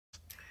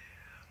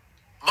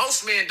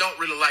Most men don't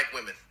really like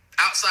women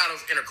outside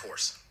of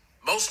intercourse.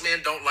 Most men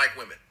don't like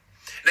women.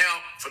 Now,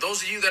 for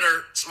those of you that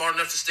are smart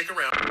enough to stick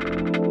around,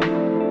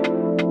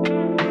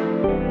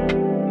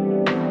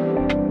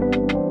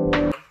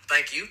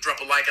 thank you.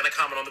 Drop a like and a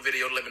comment on the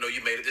video to let me know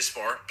you made it this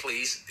far.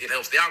 Please, it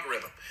helps the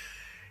algorithm.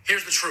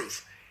 Here's the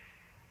truth.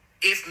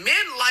 If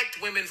men liked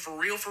women for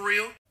real,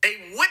 they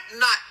would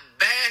not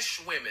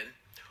bash women,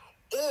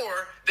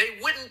 or they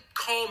wouldn't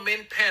call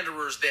men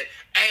panderers that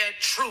add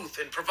truth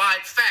and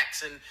provide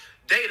facts and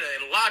data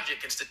and logic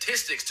and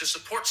statistics to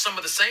support some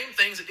of the same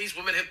things that these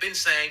women have been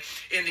saying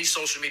in these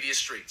social media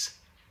streets.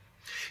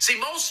 See,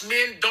 most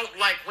men don't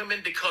like women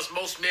because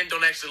most men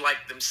don't actually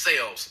like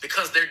themselves,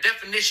 because their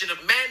definition of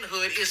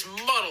manhood is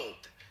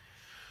muddled.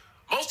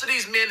 Most of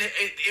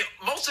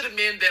the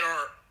men that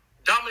are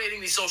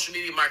dominating these social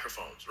media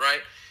microphones,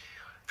 right,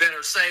 that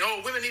are saying, oh,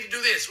 women need to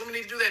do this, women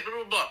need to do that, blah,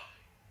 blah, blah.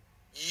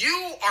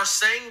 You are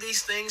saying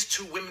these things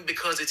to women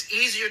because it's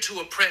easier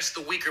to oppress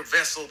the weaker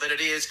vessel than it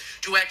is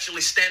to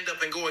actually stand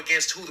up and go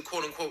against who the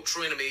quote-unquote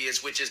true enemy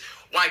is, which is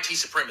YT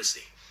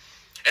supremacy.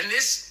 And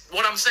this,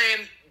 what I'm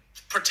saying,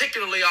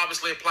 particularly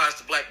obviously applies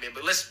to black men,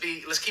 but let's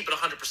keep it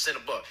 100% a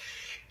buck.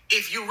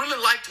 If you really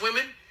liked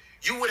women,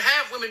 you would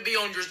have women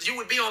you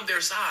would be on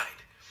their side.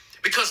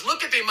 Because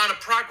look at the amount of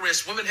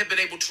progress women have been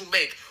able to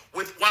make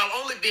while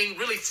only being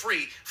really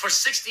free for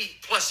 60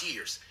 plus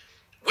years.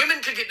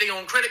 Women could get their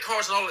own credit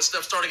cards and all that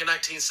stuff starting in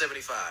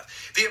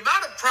 1975. The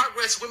amount of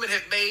progress women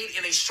have made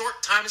in a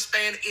short time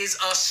span is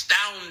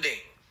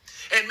astounding.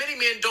 And many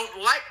men don't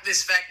like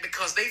this fact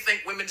because they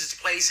think women's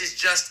place is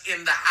just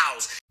in the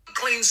house.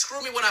 Clean,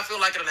 screw me when I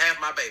feel like it and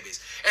have my babies.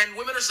 And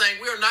women are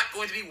saying we are not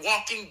going to be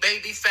walking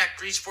baby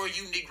factories for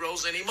you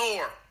Negroes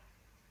anymore.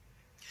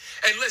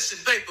 And listen,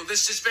 people,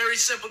 this is very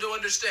simple to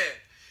understand.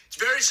 It's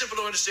very simple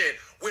to understand.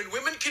 When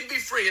women can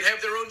be free and have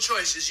their own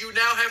choices, you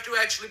now have to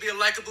actually be a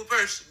likable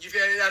person.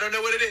 I don't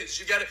know what it is.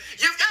 You've got to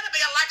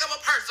be a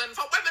likable person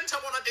for women to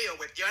want to deal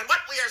with you. And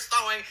what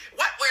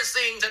we're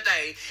seeing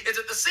today is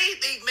that the seed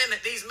these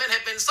men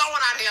have been sowing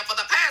out here for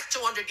the past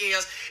 200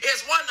 years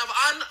is one of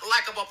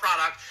unlikable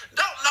product.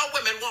 Don't no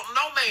women want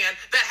no man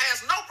that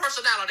has no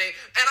personality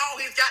and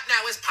all he's got now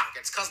is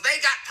pockets, because they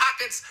got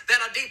pockets that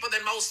are deeper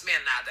than most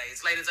men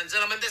nowadays. Ladies and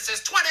gentlemen, this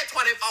is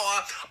 2024.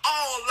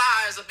 All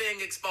lies are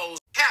being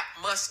exposed. Cap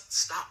must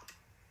stop.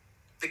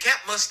 The cap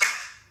must stop.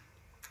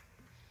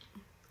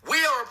 We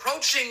are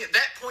approaching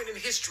that point in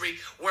history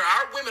where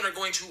our women are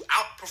going to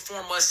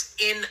outperform us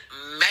in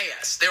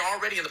mass. They're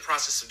already in the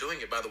process of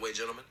doing it, by the way,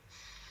 gentlemen.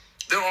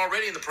 They're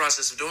already in the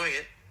process of doing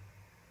it.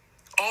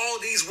 All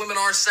these women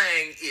are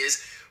saying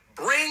is,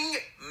 bring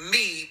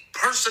me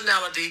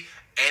personality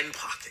and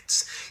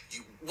pockets.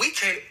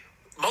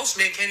 Most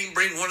men can't even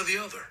bring one or the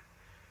other.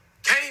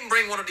 Can't even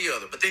bring one or the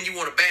other, but then you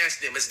want to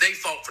bash them. It's their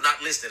fault for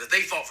not listening. It's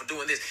their fault for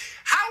doing this.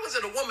 How is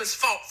it a woman's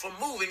fault for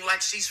moving like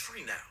she's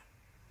free now?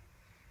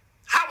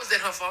 How is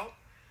that her fault?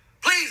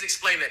 Please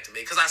explain that to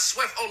me, because I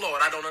swear, oh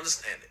Lord, I don't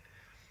understand it.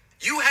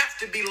 You have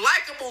to be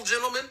likable,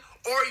 gentlemen,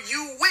 or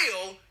you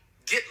will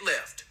get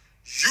left.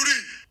 Judy.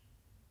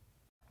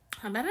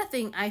 Another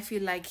thing I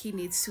feel like he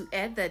needs to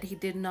add that he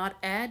did not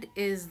add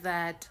is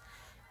that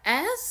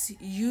as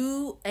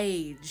you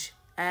age,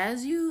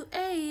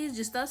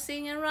 you start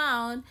seeing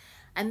around,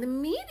 and the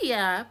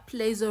media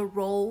plays a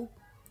role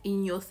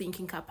in your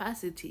thinking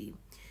capacity.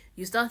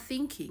 You start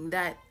thinking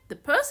that the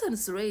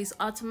person's race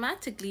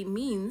automatically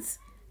means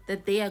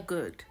that they are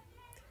good.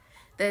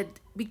 That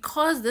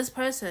because this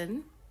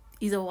person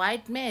is a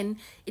white man,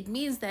 it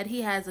means that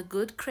he has a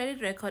good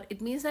credit record.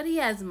 It means that he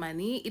has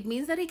money. It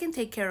means that he can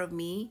take care of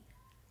me.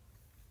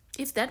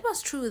 If that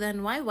was true,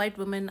 then why white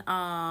women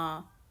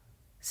are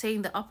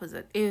saying the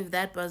opposite? If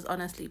that was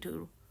honestly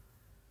true,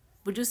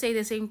 would you say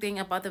the same thing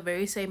about the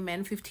very same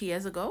men 50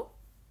 years ago?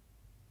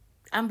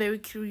 I'm very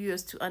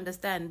curious to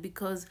understand,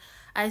 because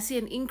I see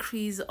an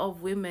increase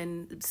of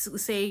women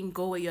saying,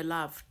 go where you're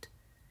loved.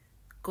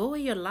 Go where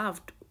you're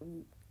loved.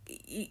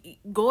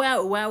 Go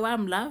out where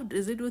I'm loved.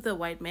 Is it with a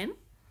white man?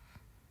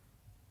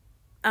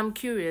 I'm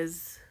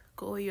curious.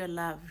 Go where you're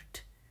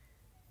loved.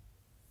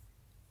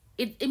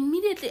 It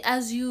immediately,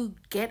 as you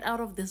get out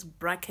of this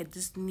bracket,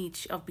 this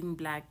niche of being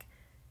black,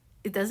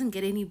 it doesn't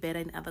get any better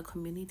in other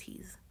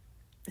communities.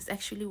 It's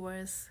actually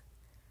worse.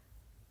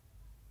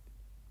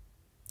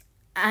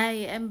 I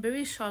am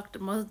very shocked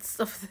most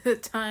of the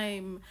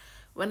time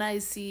when I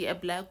see a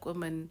black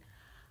woman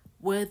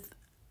with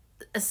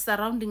a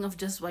surrounding of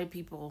just white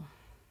people.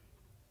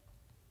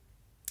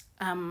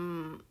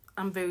 I'm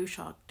very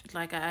shocked.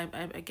 Like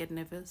I get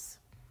nervous.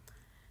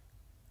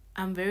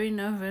 I'm very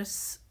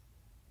nervous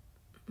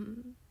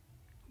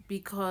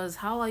because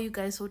how are you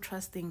guys so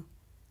trusting?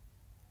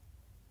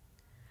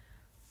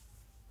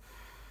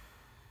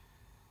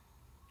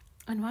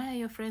 And why are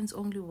your friends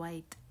only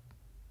white?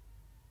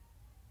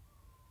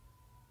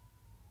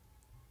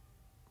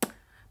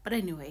 But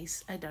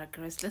anyways, I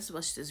digress. Let's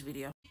watch this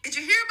video. Did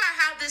you hear about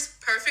how this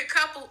perfect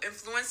couple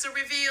influencer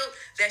revealed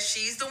that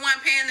she's the one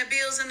paying the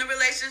bills in the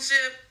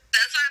relationship?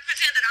 Let's not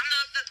pretend that I'm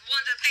the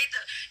one that paid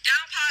the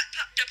down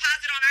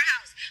deposit on our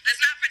house. Let's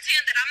not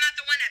pretend that I'm not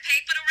the one that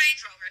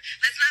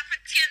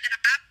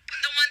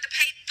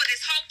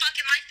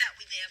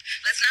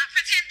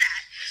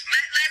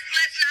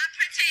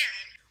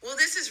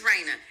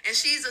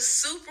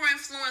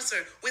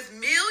influencer with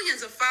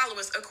millions of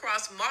followers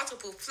across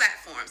multiple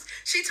platforms.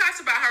 She talks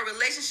about her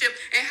relationship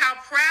and how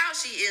proud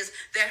she is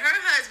that her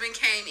husband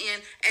came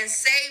in and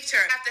saved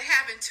her after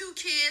having 2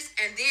 kids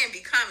and then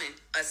becoming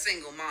a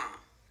single mom.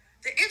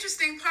 The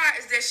interesting part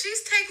is that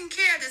she's taking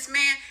care of this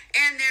man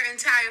and their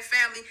entire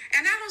family,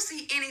 and I don't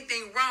see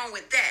anything wrong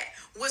with that.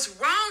 What's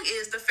wrong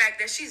is the fact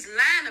that she's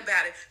lying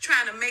about it,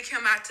 trying to make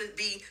him out to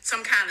be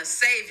some kind of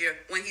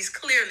savior when he's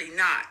clearly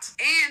not.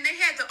 And they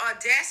had the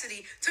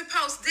audacity to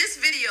post this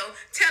video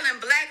telling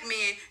black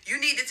men,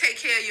 you need to take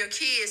care of your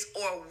kids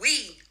or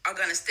we are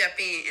going to step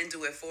in and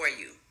do it for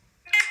you.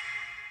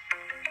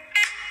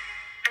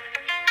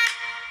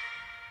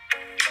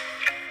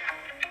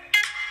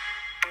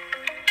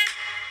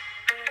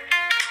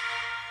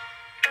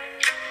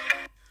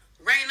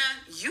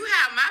 You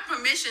have my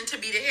permission to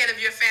be the head of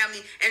your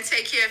family and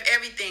take care of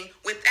everything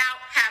without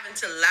having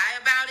to lie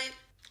about it.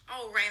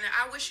 Oh, Raina,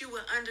 I wish you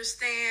would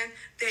understand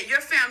that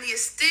your family is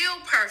still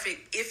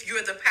perfect if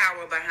you're the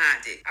power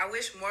behind it. I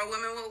wish more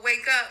women would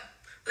wake up.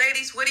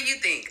 Ladies, what do you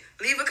think?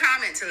 Leave a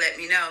comment to let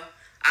me know.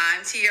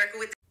 I'm Tierka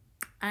with...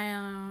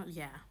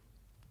 Yeah.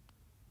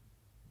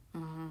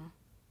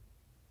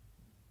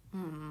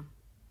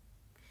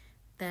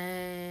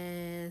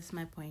 That's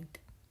my point.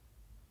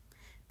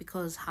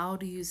 Because how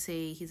do you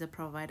say he's a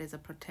provider, he's a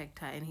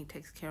protector, and he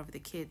takes care of the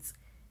kids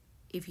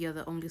if you're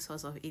the only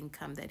source of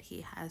income that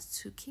he has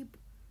to keep?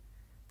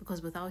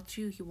 Because without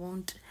you, he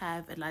won't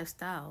have a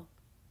lifestyle.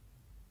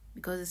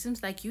 Because it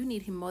seems like you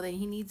need him more than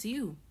he needs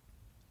you.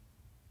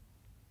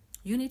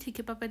 You need to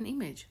keep up an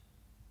image.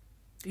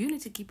 You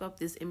need to keep up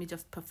this image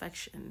of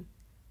perfection.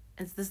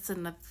 And this is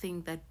another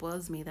thing that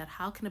boils me, that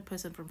how can a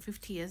person from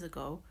 50 years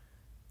ago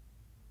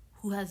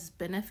who has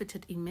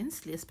benefited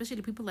immensely,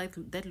 especially people like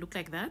that look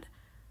like that,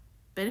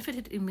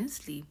 benefited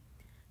immensely,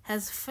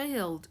 has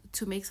failed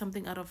to make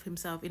something out of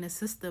himself in a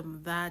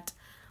system that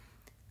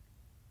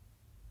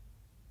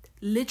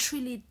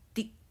literally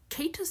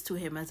caters to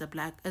him as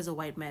a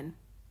white man,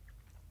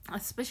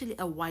 especially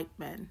a white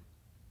man.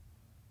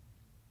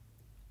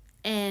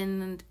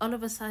 And all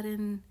of a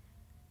sudden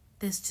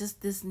there's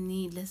just this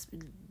need, it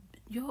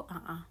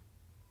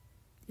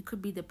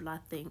could be the blood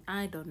thing,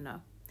 I don't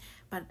know.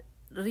 But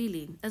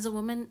really, as a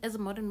woman, as a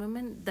modern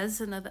woman, that's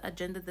another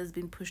agenda that's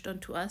been pushed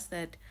onto us,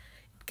 that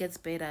it gets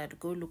better to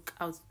go look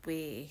out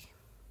where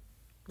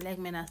black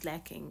men are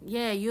lacking.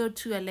 Yeah, you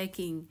too are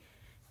lacking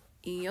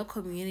in your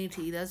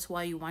community. That's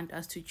why you want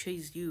us to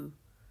chase you.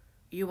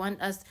 You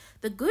want us,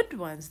 the good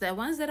ones, the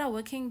ones that are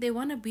working, they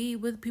want to be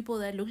with people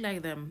that look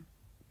like them.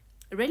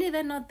 Really,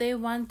 they're not. They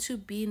want to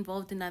be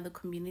involved in other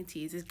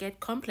communities. It gets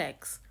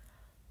complex.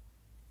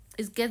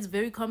 It gets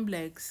very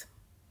complex.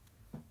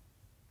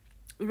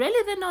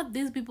 Really, they're not.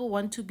 These people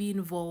want to be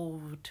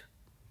involved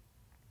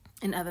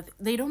in other things.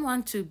 They don't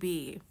want to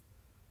be.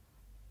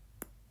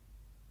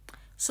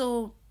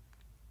 So,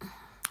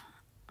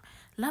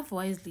 love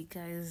wisely,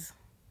 guys.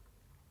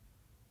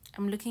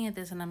 I'm looking at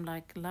this and I'm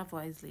like, love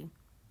wisely.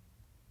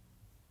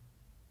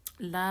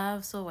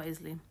 Love so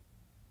wisely.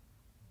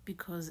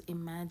 Because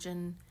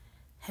imagine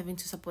having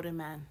to support a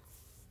man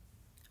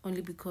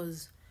only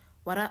because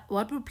what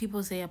would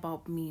people say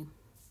about me?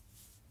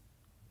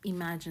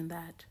 Imagine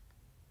that.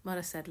 What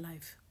a sad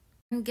life.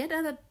 And get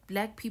other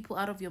black people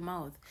out of your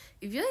mouth.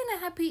 If you're in a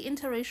happy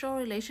interracial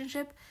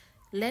relationship,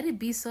 let it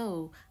be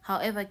so.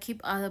 However,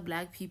 keep other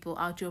black people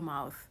out your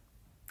mouth.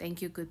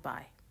 Thank you.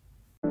 Goodbye.